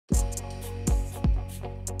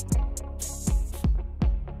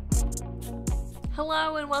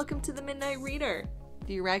Hello and welcome to the Midnight Reader.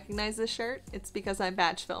 Do you recognize this shirt? It's because I'm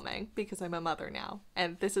batch filming, because I'm a mother now.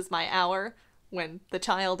 And this is my hour when the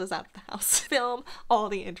child is out of the house. Film all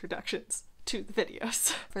the introductions to the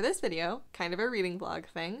videos. For this video, kind of a reading vlog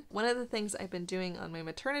thing, one of the things I've been doing on my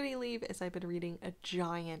maternity leave is I've been reading a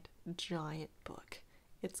giant book.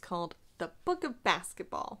 It's called The Book of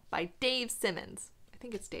Basketball by Dave Simmons. I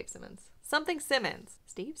think it's Dave Simmons. Something Simmons.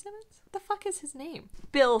 Steve Simmons? What the fuck is his name?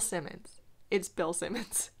 Bill Simmons. It's Bill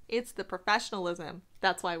Simmons. It's the professionalism.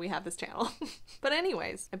 That's why we have this channel. But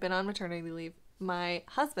anyways, I've been on maternity leave. My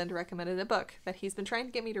husband recommended a book that he's been trying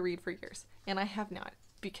to get me to read for years, and I have not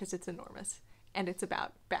because it's enormous. And it's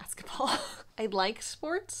about basketball. I like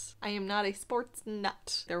sports. I am not a sports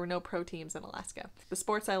nut. There were no pro teams in Alaska. The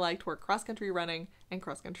sports I liked were cross-country running and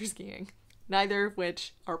cross-country skiing, neither of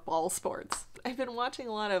which are ball sports. I've been watching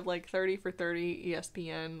a lot of like 30 for 30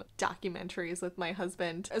 ESPN documentaries with my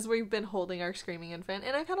husband as we've been holding our screaming infant,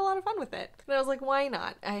 and I've had a lot of fun with it. And I was like, why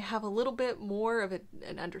not? I have a little bit more of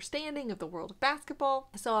an understanding of the world of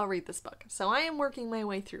basketball, so I'll read this book. So I am working my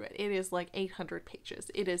way through it. It is like 800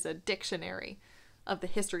 pages. It is a dictionary of the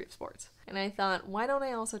history of sports. And I thought, why don't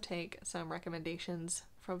I also take some recommendations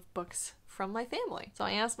from books from my family? So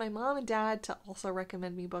I asked my mom and dad to also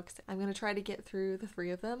recommend me books. I'm going to try to get through the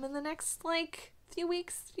 3 of them in the next few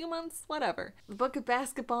weeks, few months, whatever. The Book of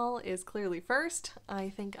Basketball is clearly first. I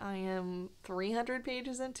think I am 300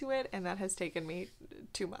 pages into it, and that has taken me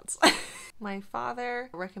 2 months. My father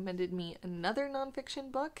recommended me another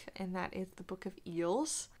nonfiction book, and that is The Book of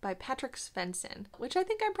Eels by Patrik Svensson, which I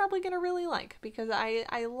think I'm probably going to really like because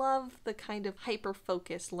I love the kind of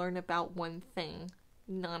hyper-focused, learn about one thing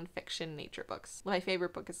nonfiction nature books. My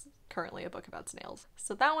favorite book is currently a book about snails.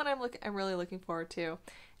 So that one I'm really looking forward to.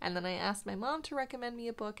 And then I asked my mom to recommend me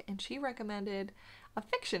a book, and she recommended a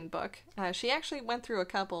fiction book. She actually went through a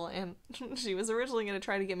couple, and she was originally going to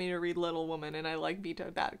try to get me to read Little Woman, and I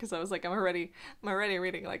vetoed that because I was like, I'm already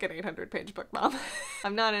reading like an 800-page book, Mom.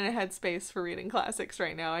 I'm not in a headspace for reading classics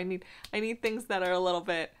right now. I need things that are a little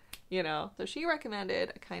bit, you know. So she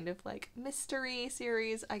recommended a kind of like mystery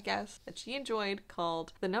series, I guess, that she enjoyed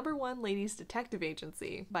called The No. 1 Ladies Detective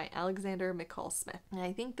Agency by Alexander McCall Smith. And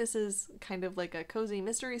I think this is kind of like a cozy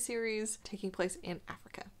mystery series taking place in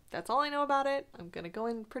Africa. That's all I know about it. I'm gonna go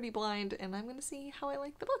in pretty blind, and I'm gonna see how I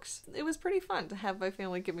like the books. It was pretty fun to have my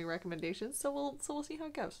family give me recommendations, so we'll see how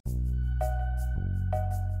it goes.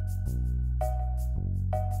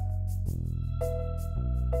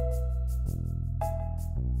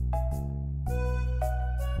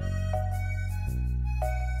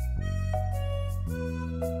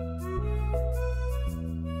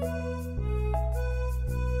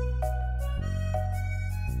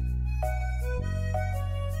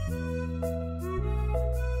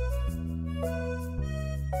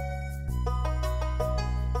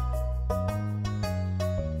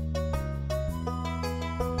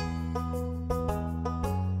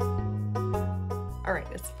 Alright,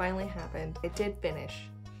 it's finally happened. I did finish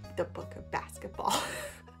The Book of Basketball.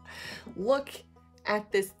 Look at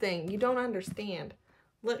this thing. You don't understand.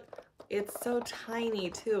 Look, it's so tiny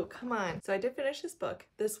too. Come on. So I did finish this book.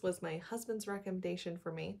 This was my husband's recommendation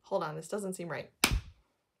for me. Hold on, this doesn't seem right.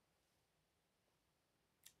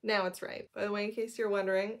 Now it's right. By the way, in case you're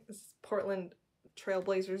wondering, this is Portland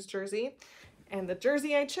Trailblazers jersey. And the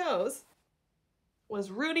jersey I chose was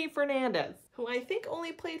Rudy Fernandez, who I think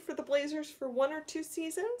only played for the Blazers for 1 or 2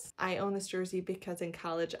 seasons. I own this jersey because in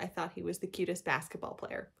college I thought he was the cutest basketball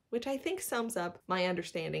player, which I think sums up my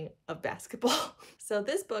understanding of basketball. So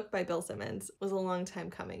this book by Bill Simmons was a long time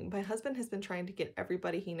coming. My husband has been trying to get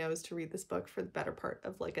everybody he knows to read this book for the better part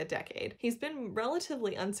of like a decade. He's been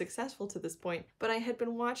relatively unsuccessful to this point, but I had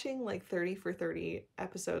been watching like 30 for 30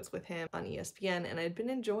 episodes with him on ESPN, and I'd been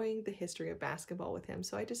enjoying the history of basketball with him,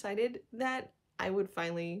 so I decided that I would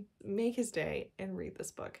finally make his day and read this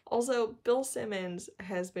book. Also, Bill Simmons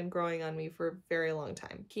has been growing on me for a very long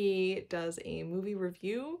time. He does a movie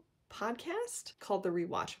review podcast called The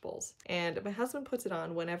Rewatchables, and my husband puts it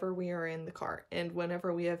on whenever we are in the car and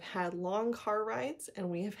whenever we have had long car rides, and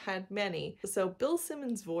we have had many. So Bill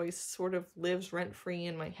Simmons' voice sort of lives rent-free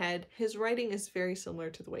in my head. His writing is very similar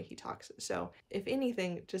to the way he talks. So if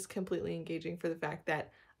anything, just completely engaging for the fact that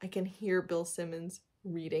I can hear Bill Simmons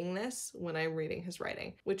reading this when I'm reading his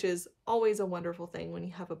writing, which is always a wonderful thing when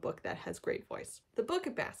you have a book that has great voice. The Book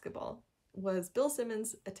of Basketball was Bill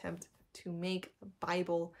Simmons' attempt to make a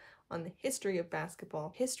Bible on the history of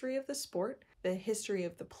basketball, history of the sport, the history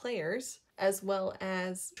of the players, as well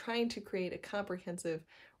as trying to create a comprehensive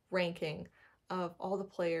ranking of all the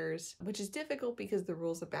players, which is difficult because the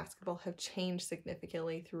rules of basketball have changed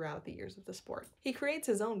significantly throughout the years of the sport. He creates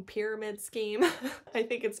his own pyramid scheme. I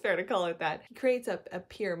think it's fair to call it that. He creates a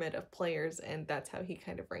pyramid of players, and that's how he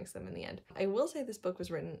kind of ranks them in the end. I will say this book was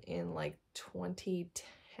written in like 2010.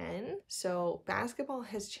 So basketball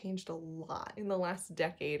has changed a lot in the last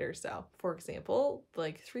decade or so. For example,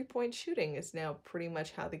 like 3-point shooting is now pretty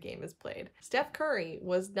much how the game is played. Steph Curry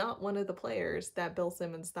was not one of the players that Bill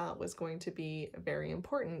Simmons thought was going to be very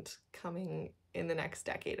important coming in the next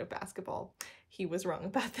decade of basketball. He was wrong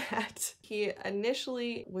about that. He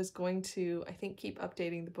initially was going to, I think, keep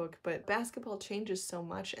updating the book, but basketball changes so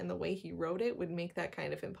much and the way he wrote it would make that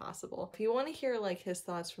kind of impossible. If you want to hear like his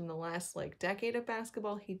thoughts from the last like decade of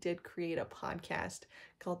basketball, he did create a podcast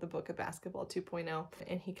called The Book of Basketball 2.0,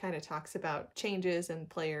 and he kind of talks about changes and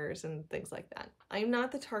players and things like that. I'm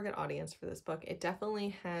not the target audience for this book. It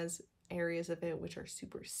definitely has areas of it which are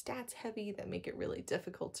super stats heavy that make it really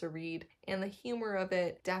difficult to read, and the humor of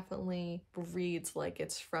it definitely reads like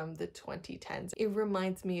it's from the 2010s. It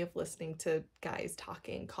reminds me of listening to guys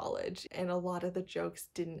talking in college, and a lot of the jokes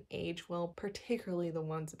didn't age well, particularly the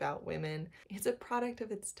ones about women. It's a product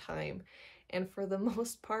of its time, and for the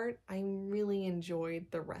most part, I really enjoyed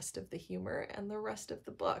the rest of the humor and the rest of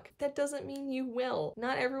the book. That doesn't mean you will.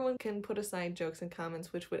 Not everyone can put aside jokes and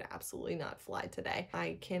comments, which would absolutely not fly today.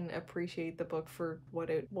 I can appreciate the book for what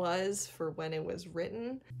it was, for when it was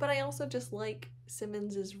written, but I also just like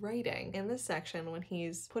Simmons's writing. In this section, when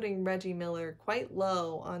he's putting Reggie Miller quite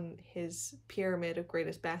low on his pyramid of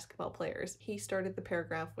greatest basketball players, he started the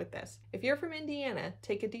paragraph with this: "If you're from Indiana,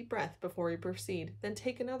 take a deep breath before you proceed, then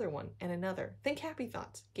take another one and another. Think happy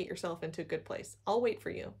thoughts. Get yourself into a good place. I'll wait for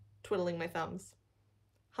you." Twiddling my thumbs,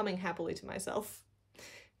 humming happily to myself.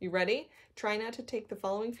 You ready? Try not to take the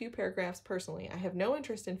following few paragraphs personally. I have no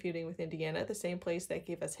interest in feuding with Indiana, the same place that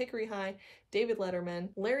gave us Hickory High, David Letterman,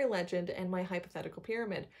 Larry Legend, and my hypothetical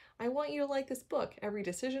pyramid. I want you to like this book. Every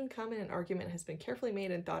decision, comment, and argument has been carefully made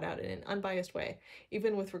and thought out in an unbiased way.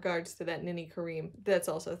 Even with regards to that ninny Kareem, that's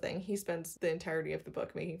also a thing. He spends the entirety of the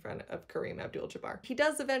book making fun of Kareem Abdul-Jabbar. He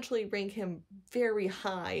does eventually rank him very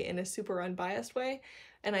high in a super unbiased way,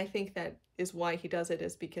 and I think that is why he does it,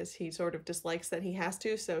 is because he sort of dislikes that he has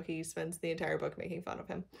to, so he spends the entire book making fun of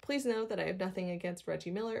him. Please know that I have nothing against Reggie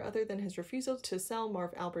Miller other than his refusal to sell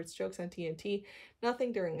Marv Albert's jokes on TNT.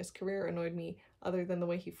 Nothing during his career annoyed me other than the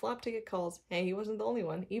way he flopped to get calls. Hey, he wasn't the only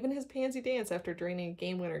one. Even his pansy dance after draining a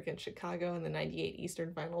game winner against Chicago in the 98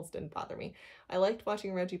 Eastern Finals didn't bother me. I liked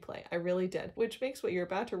watching Reggie play. I really did. Which makes what you're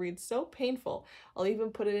about to read so painful. I'll even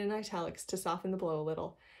put it in italics to soften the blow a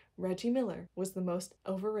little. Reggie Miller was the most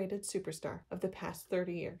overrated superstar of the past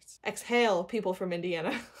 30 years. Exhale, people from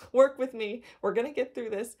Indiana. Work with me. We're gonna get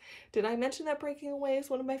through this. Did I mention that Breaking Away is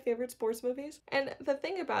one of my favorite sports movies? And the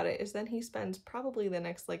thing about it is then he spends probably the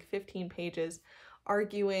next like 15 pages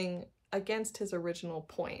arguing against his original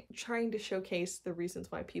point, trying to showcase the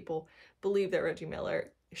reasons why people believe that Reggie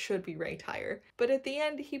Miller should be ranked higher. But at the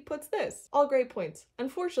end, he puts this: all great points.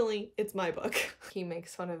 Unfortunately, it's my book. He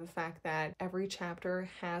makes fun of the fact that every chapter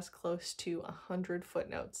has close to 100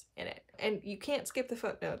 footnotes in it. And you can't skip the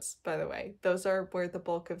footnotes, by the way. Those are where the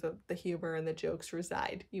bulk of the humor and the jokes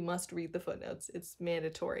reside. You must read the footnotes. It's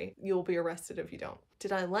mandatory. You'll be arrested if you don't.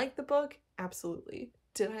 Did I like the book? Absolutely.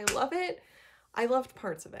 Did I love it? I loved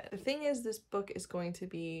parts of it. The thing is, this book is going to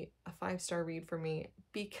be a 5-star read for me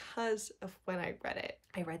because of when I read it.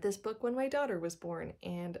 I read this book when my daughter was born,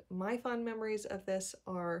 and my fond memories of this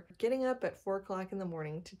are getting up at 4 o'clock in the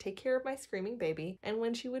morning to take care of my screaming baby, and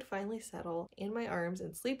when she would finally settle in my arms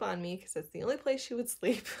and sleep on me, because that's the only place she would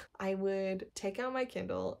sleep, I would take out my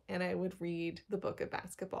Kindle and I would read The Book of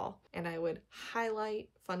Basketball, and I would highlight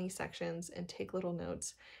funny sections and take little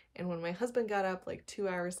notes. And when my husband got up like 2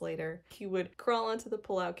 hours later, he would crawl onto the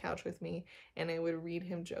pull-out couch with me and I would read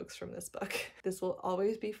him jokes from this book. This will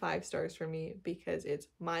always be 5 stars for me because it's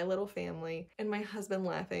my little family and my husband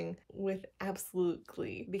laughing with absolute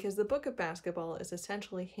glee. Because The Book of Basketball is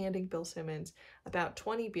essentially handing Bill Simmons about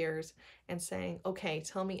 20 beers and saying, okay,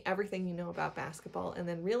 tell me everything you know about basketball, and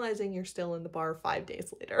then realizing you're still in the bar 5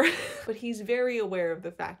 days later. But he's very aware of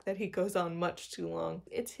the fact that he goes on much too long.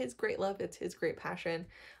 It's his great love, it's his great passion.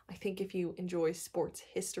 I think if you enjoy sports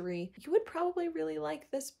history, you would probably really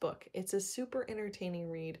like this book. It's a super entertaining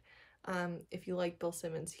read. If you like Bill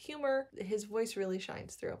Simmons' humor, his voice really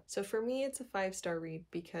shines through. So for me, it's a 5-star read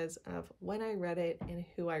because of when I read it and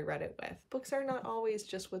who I read it with. Books are not always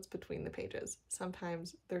just what's between the pages.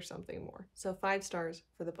 Sometimes there's something more. So 5 stars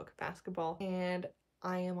for The Book of Basketball, and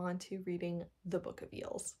I am on to reading The Book of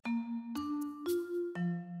Eels.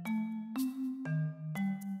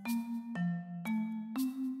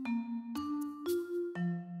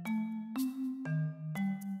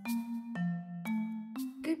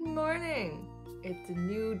 morning! It's a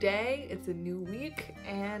new day, it's a new week,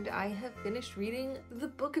 and I have finished reading The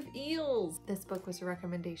Book of Eels. This book was a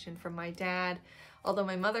recommendation from my dad, although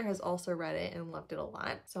my mother has also read it and loved it a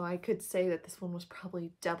lot. So I could say that this one was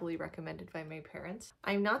probably doubly recommended by my parents.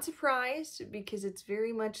 I'm not surprised because it's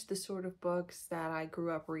very much the sort of books that I grew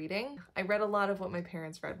up reading. I read a lot of what my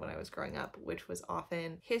parents read when I was growing up, which was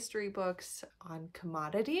often history books on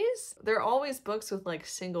commodities. They're always books with like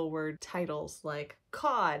single word titles like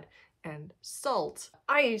cod and salt,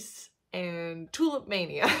 ice, and Tulip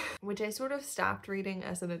Mania, which I sort of stopped reading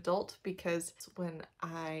as an adult because when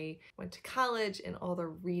I went to college and all the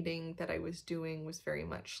reading that I was doing was very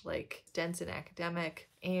much like dense and academic,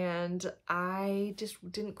 and I just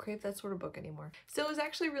didn't crave that sort of book anymore. So it was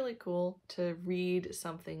actually really cool to read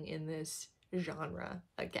something in this genre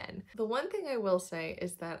again. The one thing I will say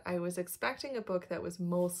is that I was expecting a book that was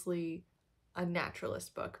mostly a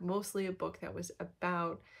naturalist book, mostly a book that was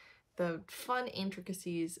about the fun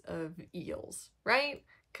intricacies of eels, right?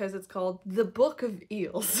 Because it's called The Book of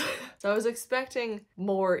Eels. So I was expecting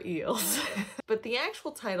more eels. But the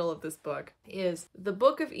actual title of this book is The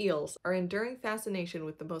Book of Eels, Our Enduring Fascination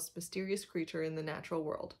with the Most Mysterious Creature in the Natural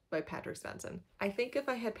World by Patrik Svensson. I think if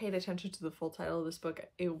I had paid attention to the full title of this book,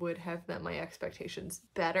 it would have met my expectations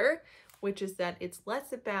better, which is that it's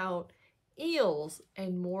less about eels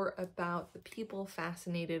and more about the people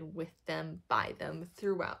fascinated with them by them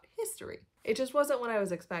throughout history. It just wasn't what I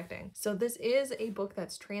was expecting. So this is a book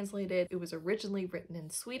that's translated. It was originally written in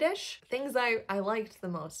Swedish. Things I liked the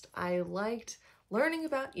most. I liked learning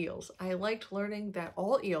about eels. I liked learning that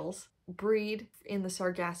all eels breed in the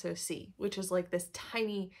Sargasso Sea, which is like this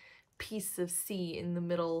tiny piece of sea in the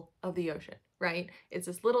middle of the ocean, right? It's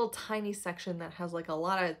this little tiny section that has like a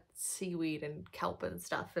lot of seaweed and kelp and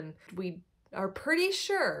stuff, and we are pretty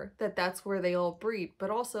sure that that's where they all breed, but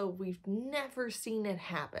also we've never seen it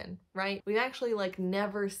happen, right? We've actually like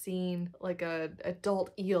never seen like a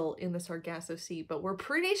adult eel in the Sargasso Sea, but we're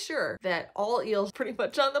pretty sure that all eels pretty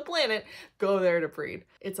much on the planet go there to breed.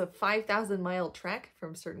 It's a 5,000-mile trek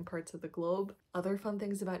from certain parts of the globe. Other fun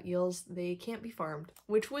things about eels, they can't be farmed,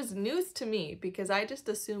 which was news to me because I just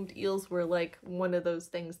assumed eels were like one of those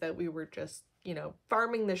things that we were just, you know,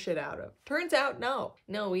 farming the shit out of. Turns out, no,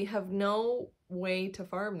 we have no way to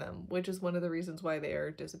farm them, which is one of the reasons why they are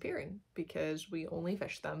disappearing, because we only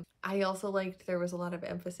fish them. I also liked there was a lot of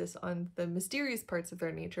emphasis on the mysterious parts of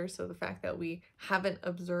their nature, so the fact that we haven't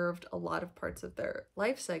observed a lot of parts of their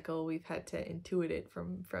life cycle, we've had to intuit it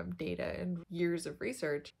from data and years of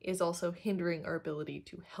research, is also hindering our ability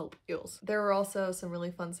to help eels. There are also some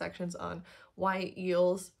really fun sections on why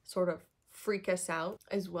eels sort of freak us out,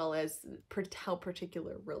 as well as how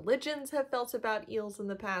particular religions have felt about eels in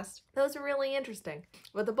the past. Those are really interesting.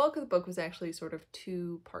 But the bulk of the book was actually sort of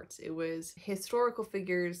two parts. It was historical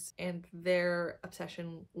figures and their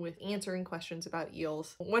obsession with answering questions about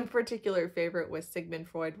eels. One particular favorite was Sigmund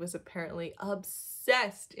Freud was apparently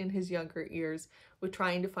obsessed in his younger years with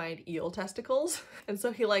trying to find eel testicles. And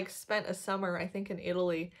so he like spent a summer, I think in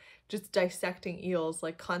Italy, just dissecting eels,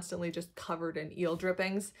 like constantly just covered in eel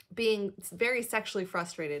drippings, being very sexually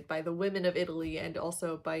frustrated by the women of Italy and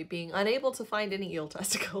also by being unable to find any eel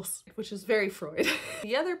testicles, which is very Freud.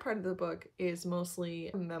 The other part of the book is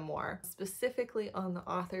mostly a memoir, specifically on the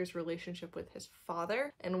author's relationship with his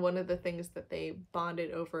father, and one of the things that they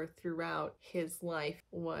bonded over throughout his life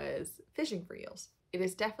was fishing for eels. It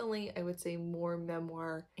is definitely, I would say, more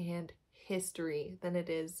memoir and history than it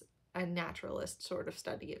is a naturalist sort of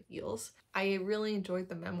study of eels. I really enjoyed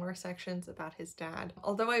the memoir sections about his dad.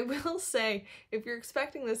 Although I will say, if you're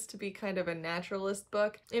expecting this to be kind of a naturalist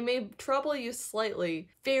book, it may trouble you slightly.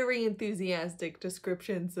 Very enthusiastic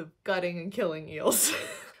descriptions of gutting and killing eels.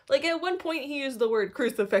 Like at one point he used the word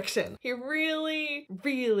crucifixion. He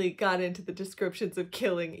really got into the descriptions of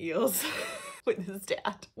killing eels. With his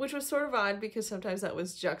dad, which was sort of odd because sometimes that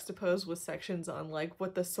was juxtaposed with sections on like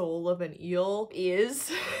what the soul of an eel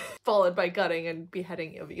is, followed by gutting and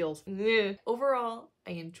beheading of eels. Overall,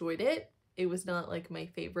 I enjoyed it. It was not like my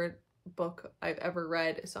favorite book I've ever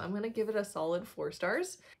read, so I'm gonna give it a solid 4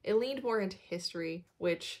 stars. It leaned more into history,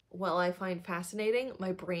 which, while I find fascinating,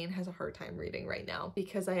 my brain has a hard time reading right now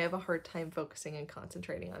because I have a hard time focusing and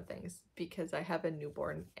concentrating on things because I have a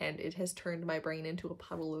newborn and it has turned my brain into a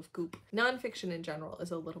puddle of goop. Nonfiction in general is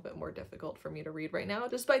a little bit more difficult for me to read right now,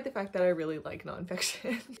 despite the fact that I really like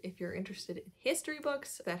nonfiction. If you're interested in history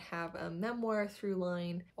books that have a memoir through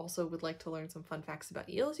line, also would like to learn some fun facts about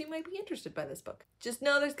eels, you might be interested by this book. Just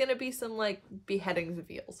know there's gonna be some like beheadings of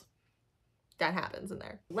eels. That happens in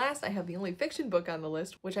there. Last, I have the only fiction book on the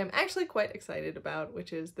list, which I'm actually quite excited about,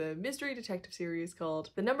 which is the mystery detective series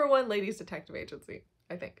called The #1 Ladies Detective Agency.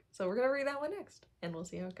 I think. So we're gonna read that one next, and we'll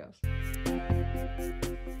see how it goes.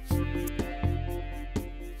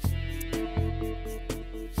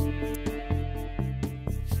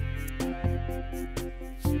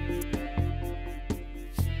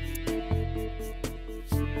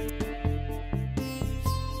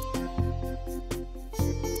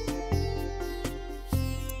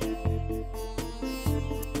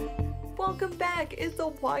 Welcome back! It's a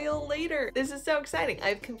while later! This is so exciting!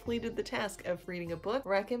 I've completed the task of reading a book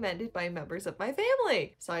recommended by members of my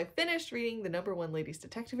family. So I finished reading The #1 Ladies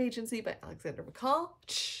Detective Agency by Alexander McCall.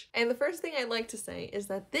 And the first thing I'd like to say is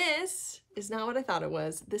that this is not what I thought it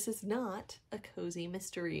was. This is not a cozy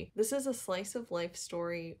mystery. This is a slice of life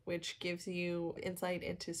story which gives you insight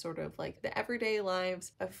into sort of like the everyday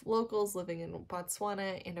lives of locals living in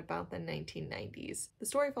Botswana in about the 1990s. The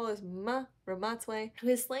story follows Ma Ramatswe, who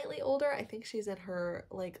is slightly older. I think she's in her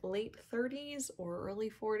like late 30s or early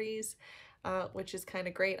 40s. Which is kind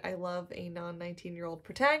of great. I love a non-19-year-old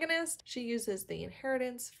protagonist. She uses the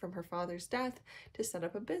inheritance from her father's death to set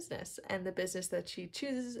up a business, and the business that she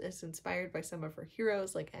chooses is inspired by some of her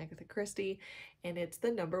heroes like Agatha Christie, and it's the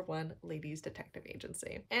 #1 Ladies Detective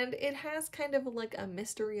Agency. And it has kind of like a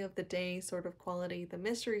mystery of the day sort of quality. The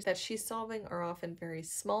mysteries that she's solving are often very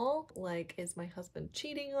small, like, is my husband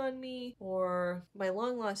cheating on me? Or my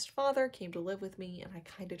long-lost father came to live with me and I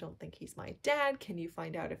kind of don't think he's my dad. Can you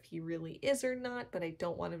find out if he really is or not, but I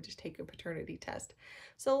don't want him to take a paternity test.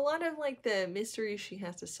 So a lot of like the mysteries she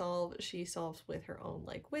has to solve, she solves with her own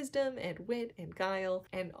like wisdom and wit and guile,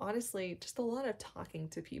 and honestly just a lot of talking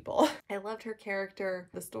to people. I loved her character.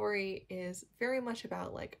 The story is very much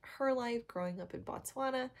about like her life growing up in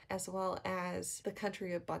Botswana, as well as the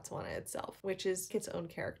country of Botswana itself, which is its own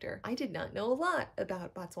character. I did not know a lot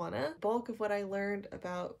about Botswana. Bulk of what I learned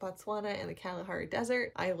about Botswana and the Kalahari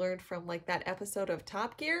Desert, I learned from like that episode of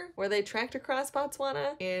Top Gear where they trekked across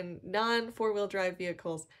Botswana in non-4-wheel drive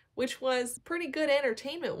vehicles, which was pretty good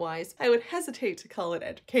entertainment-wise. I would hesitate to call it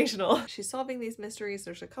educational. She's solving these mysteries.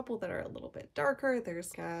 There's a couple that are a little bit darker.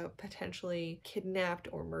 There's a potentially kidnapped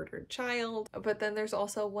or murdered child, but then there's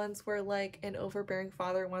also ones where like an overbearing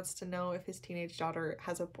father wants to know if his teenage daughter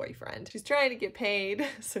has a boyfriend. She's trying to get paid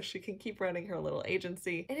so she can keep running her little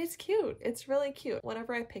agency, and it's cute. It's really cute.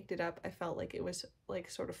 Whenever I picked it up, I felt like it was like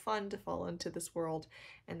sort of fun to fall into this world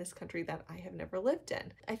and this country that I have never lived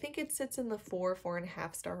in. I think it sits in the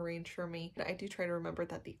 4.5 star range for me. I do try to remember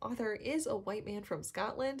that the author is a white man from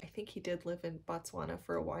Scotland. I think he did live in Botswana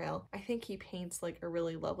for a while. I think he paints like a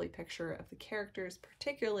really lovely picture of the characters,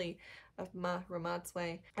 particularly of Ma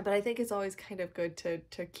Ramatswe. But I think it's always kind of good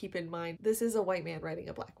to keep in mind this is a white man writing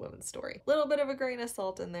a black woman's story. Little bit of a grain of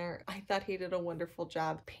salt in there. I thought he did a wonderful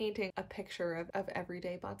job painting a picture of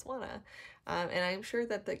everyday Botswana. And I'm sure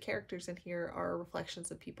that the characters in here are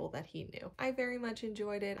reflections of people that he knew. I very much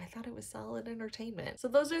enjoyed it. I thought it was solid entertainment. So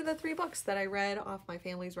those are the 3 books that I read off my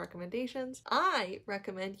family's recommendations. I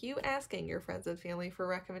recommend you asking your friends and family for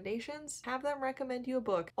recommendations. Have them recommend you a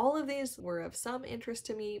book. All of these were of some interest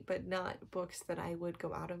to me, but not books that I would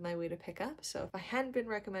go out of my way to pick up. So if I hadn't been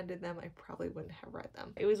recommended them, I probably wouldn't have read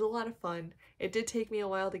them. It was a lot of fun. It did take me a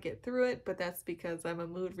while to get through it, but that's because I'm a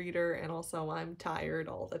mood reader and also I'm tired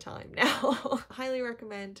all the time now. Highly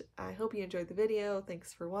recommend. I hope you enjoyed the video.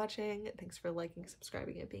 Thanks for watching. Thanks for liking,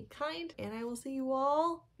 subscribing, and being kind. And I will see you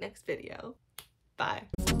all next video.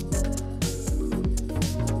 Bye.